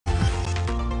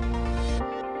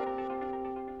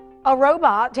A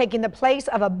robot taking the place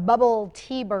of a bubble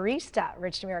tea barista.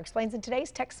 Rich DeMiro explains in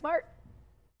today's Tech Smart.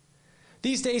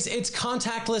 These days, it's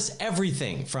contactless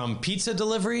everything from pizza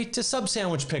delivery to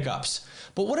sub-sandwich pickups.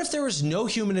 But what if there was no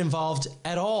human involved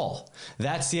at all?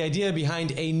 That's the idea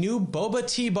behind a new Boba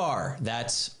tea bar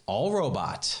that's all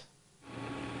robot.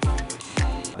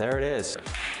 There it is.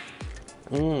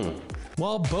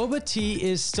 While boba tea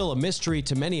is still a mystery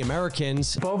to many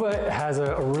Americans, Boba has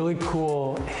a really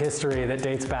cool history that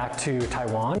dates back to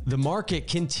Taiwan. the market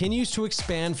continues to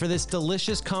expand for this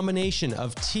delicious combination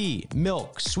of tea,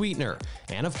 milk, sweetener,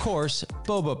 and of course,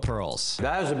 boba pearls.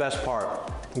 That is the best part.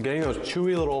 Getting those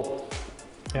chewy little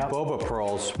boba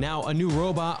pearls. Now, a new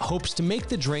robot hopes to make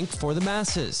the drink for the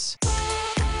masses.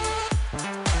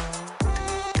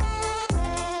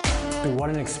 What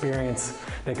an experience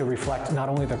that could reflect not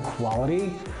only the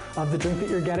quality of the drink that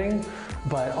you're getting,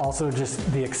 but also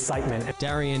just the excitement.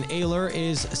 Darian Ayler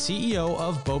is CEO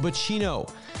of Bobachino.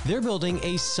 They're building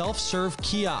a self-serve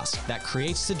kiosk that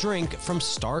creates the drink from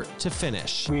start to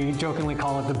finish. We jokingly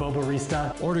call it the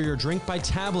Bobarista. Order your drink by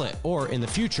tablet or, in the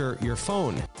future, your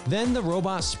phone. Then the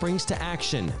robot springs to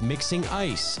action, mixing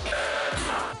ice,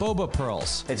 boba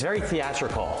pearls, It's very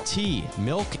theatrical. tea,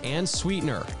 milk, and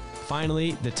sweetener.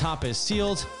 Finally, the top is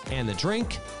sealed and the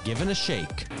drink given a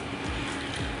shake.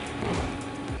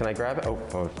 Can I grab it? Oh,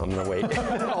 I'm gonna wait.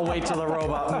 I'll wait till the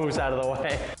robot moves out of the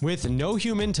way. With no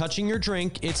human touching your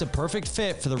drink, it's a perfect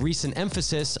fit for the recent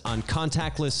emphasis on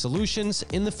contactless solutions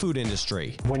in the food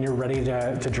industry. When you're ready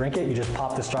to drink it, you just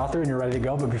pop the straw through and you're ready to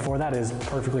go, but before that is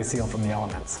perfectly sealed from the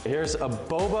elements. Here's a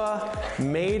boba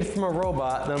made from a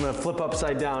robot that I'm gonna flip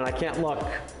upside down. I can't look.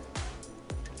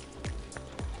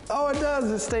 Oh, it does,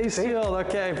 it stays sealed.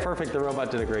 Okay, perfect, the robot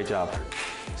did a great job.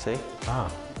 See? Ah.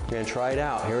 We're gonna try it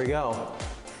out, here we go.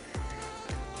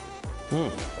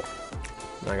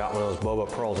 I got one of those boba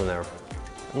pearls in there.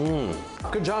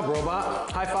 Good job,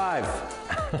 robot, high five.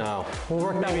 No, We'll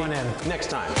work that one in. next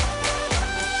time.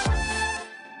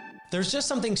 There's just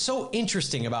something so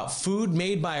interesting about food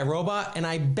made by a robot, and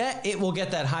I bet it will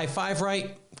get that high five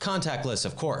right, contactless,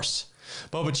 of course.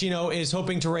 Bobachino is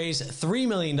hoping to raise $3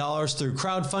 million through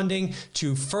crowdfunding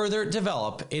to further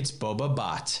develop its Boba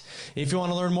bot. If you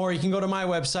want to learn more, you can go to my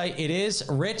website. It is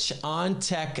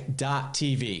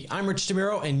richontech.tv. I'm Rich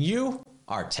DeMiro, and you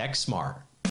are Tech Smart.